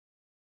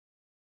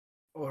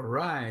All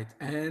right,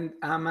 and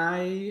am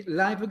I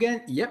live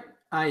again? Yep,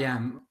 I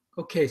am.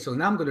 Okay, so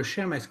now I'm going to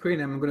share my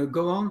screen and I'm going to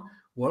go on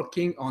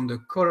working on the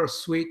color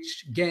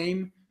switch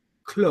game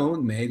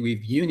clone made with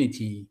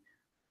Unity.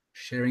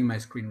 Sharing my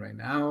screen right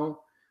now,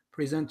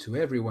 present to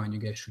everyone. You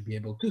guys should be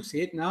able to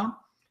see it now.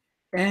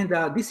 And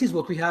this is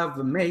what we have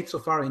made so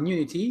far in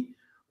Unity.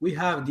 We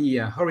have the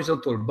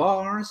horizontal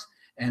bars,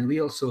 and we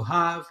also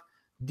have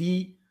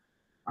the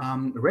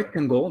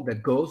rectangle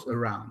that goes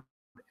around.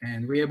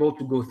 And we're able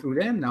to go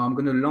through them. Now I'm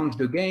going to launch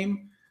the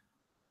game.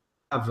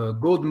 I have a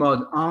gold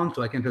mode on,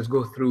 so I can just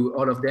go through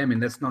all of them,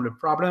 and that's not a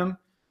problem.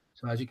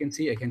 So as you can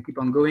see, I can keep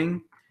on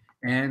going,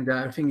 and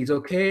everything is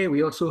okay.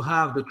 We also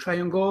have the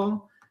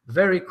triangle,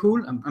 very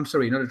cool. I'm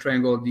sorry, not the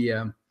triangle,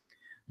 the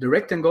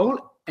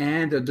rectangle.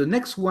 And the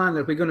next one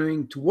that we're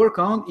going to work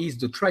on is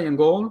the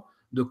triangle,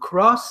 the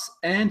cross,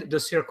 and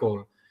the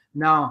circle.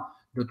 Now,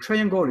 the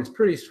triangle is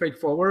pretty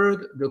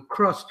straightforward, the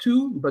cross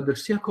too, but the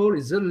circle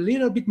is a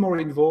little bit more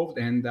involved.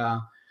 And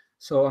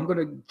so I'm going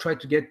to try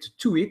to get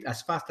to it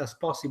as fast as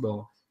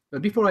possible.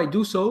 But before I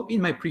do so, in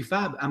my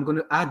prefab, I'm going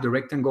to add the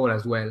rectangle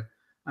as well.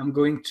 I'm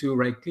going to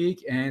right click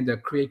and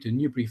create a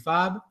new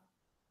prefab,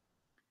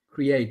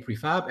 create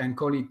prefab, and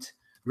call it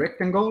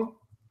rectangle.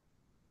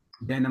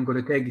 Then I'm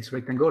going to take this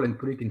rectangle and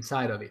put it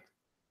inside of it.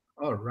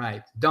 All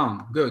right,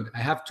 done. Good. I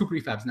have two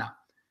prefabs now.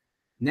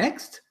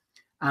 Next,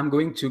 I'm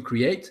going to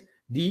create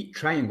the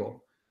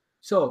triangle.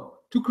 So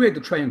to create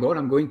the triangle,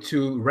 I'm going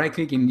to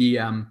right-click in the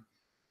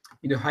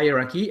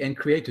hierarchy and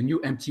create a new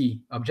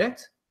empty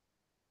object.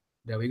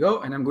 There we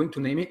go. And I'm going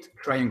to name it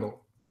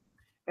triangle.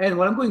 And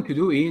what I'm going to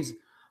do is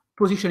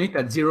position it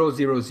at 0,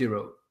 0,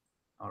 0.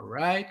 All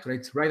right,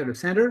 it's right at the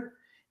center.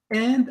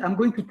 And I'm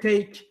going to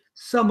take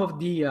some of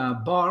the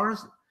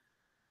bars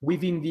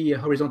within the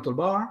horizontal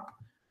bar.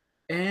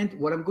 And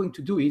what I'm going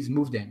to do is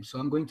move them. So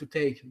I'm going to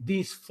take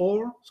these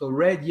four, so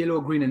red,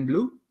 yellow, green, and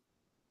blue.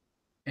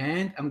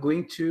 And I'm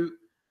going to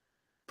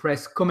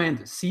press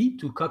Command C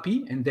to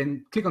copy, and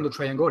then click on the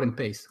triangle and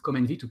paste,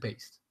 Command V to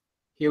paste.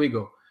 Here we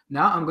go.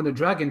 Now I'm going to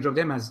drag and drop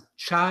them as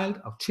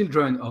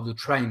children of the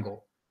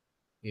triangle.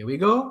 Here we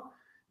go.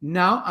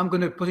 Now I'm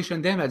going to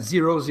position them at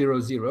 0, 0,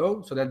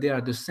 0, so that they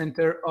are the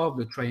center of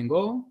the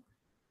triangle.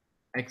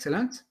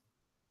 Excellent.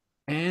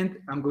 And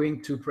I'm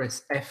going to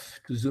press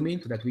F to zoom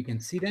in so that we can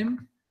see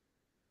them.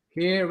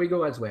 Here we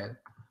go as well.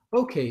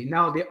 Okay,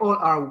 now they all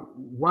are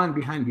one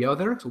behind the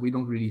other, so we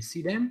don't really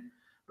see them,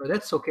 but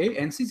that's okay.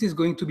 And since it's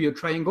going to be a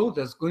triangle,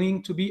 there's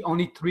going to be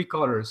only 3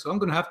 colors. So I'm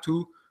going to have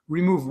to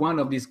remove one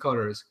of these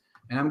colors,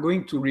 and I'm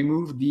going to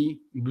remove the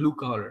blue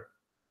color.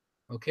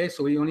 Okay,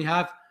 so we only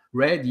have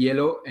red,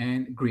 yellow,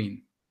 and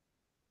green.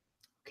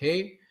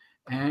 Okay,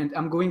 and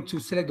I'm going to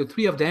select the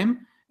 3 of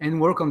them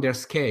and work on their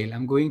scale.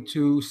 I'm going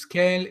to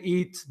scale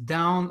it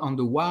down on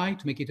the Y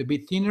to make it a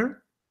bit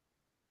thinner.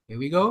 Here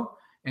we go.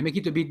 And make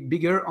it a bit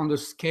bigger on the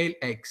scale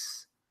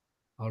X.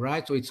 All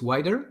right, so it's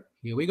wider.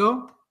 Here we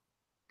go.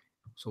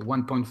 So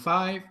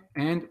 1.5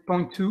 and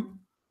 0.2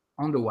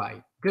 on the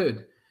Y.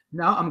 Good.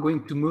 Now I'm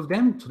going to move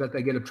them so that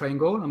I get a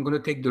triangle. I'm going to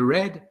take the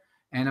red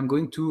and I'm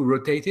going to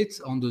rotate it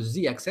on the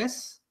Z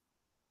axis.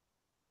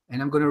 And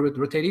I'm going to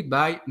rotate it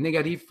by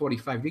negative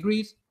 45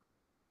 degrees.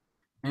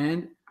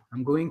 And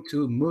I'm going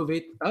to move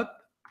it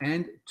up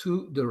and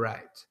to the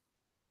right,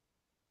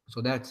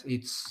 so that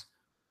it's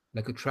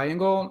like a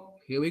triangle.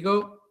 Here we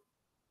go.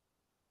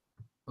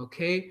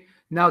 Okay.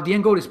 Now the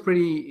angle is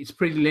pretty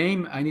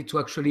lame. I need to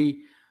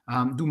actually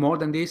do more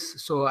than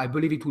this. So I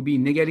believe it will be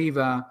negative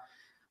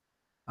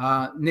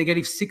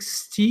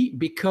 60,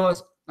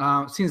 because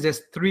since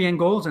there's 3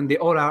 angles and they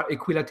all are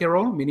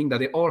equilateral, meaning that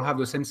they all have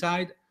the same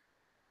side,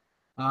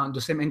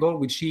 the same angle,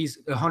 which is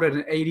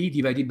 180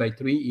 divided by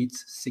 3,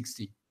 it's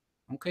 60.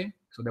 Okay,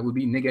 so that would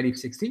be negative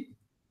 60.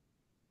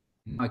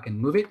 Now I can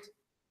move it,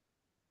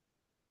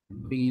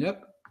 bring it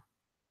up.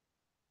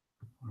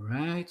 All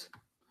right.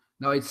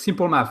 Now it's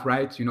simple math,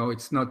 right? You know,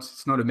 it's not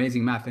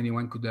amazing math.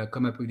 Anyone could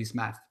come up with this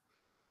math,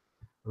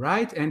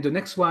 right? And the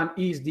next one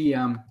is the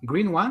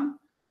green one,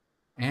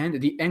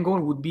 and the angle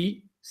would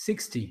be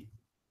 60.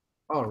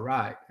 All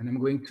right, and I'm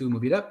going to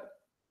move it up,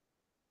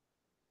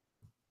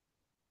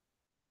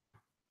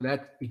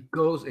 that it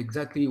goes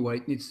exactly where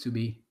it needs to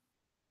be.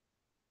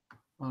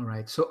 All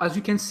right, so as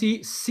you can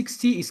see,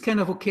 60 is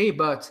kind of okay,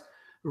 but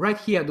right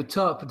here at the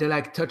top, they're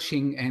like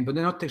touching, but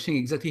they're not touching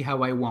exactly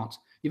how I want.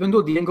 Even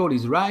though the angle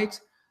is right,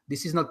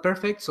 this is not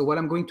perfect. So what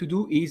I'm going to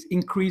do is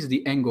increase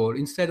the angle.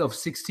 Instead of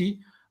 60,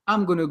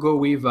 I'm going to go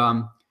with,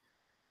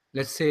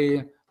 let's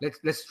say,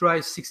 let's try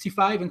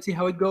 65 and see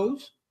how it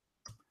goes.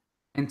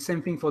 And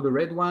same thing for the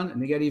red one,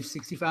 negative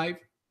 65.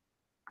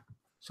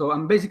 So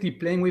I'm basically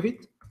playing with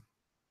it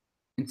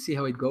and see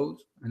how it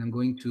goes. And I'm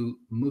going to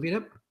move it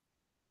up.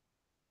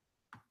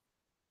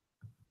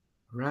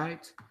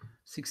 Right,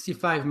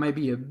 65 might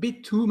be a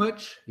bit too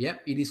much.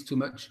 Yep, it is too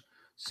much.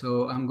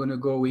 So I'm going to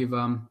go with,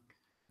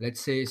 let's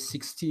say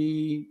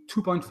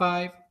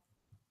 62.5.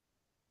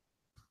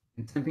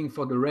 And same thing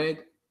for the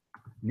red,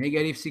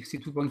 negative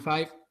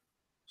 62.5.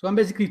 So I'm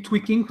basically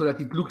tweaking so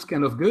that it looks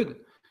kind of good.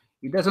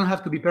 It doesn't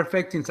have to be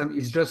perfect,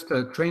 it's just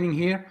training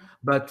here,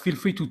 but feel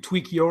free to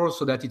tweak yours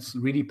so that it's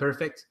really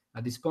perfect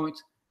at this point.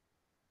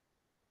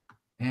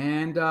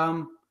 And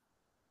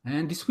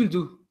this will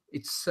do.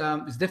 It's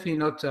definitely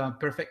not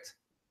perfect,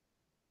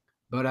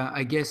 but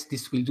I guess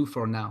this will do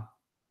for now.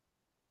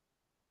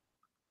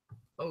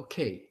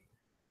 Okay,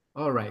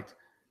 all right.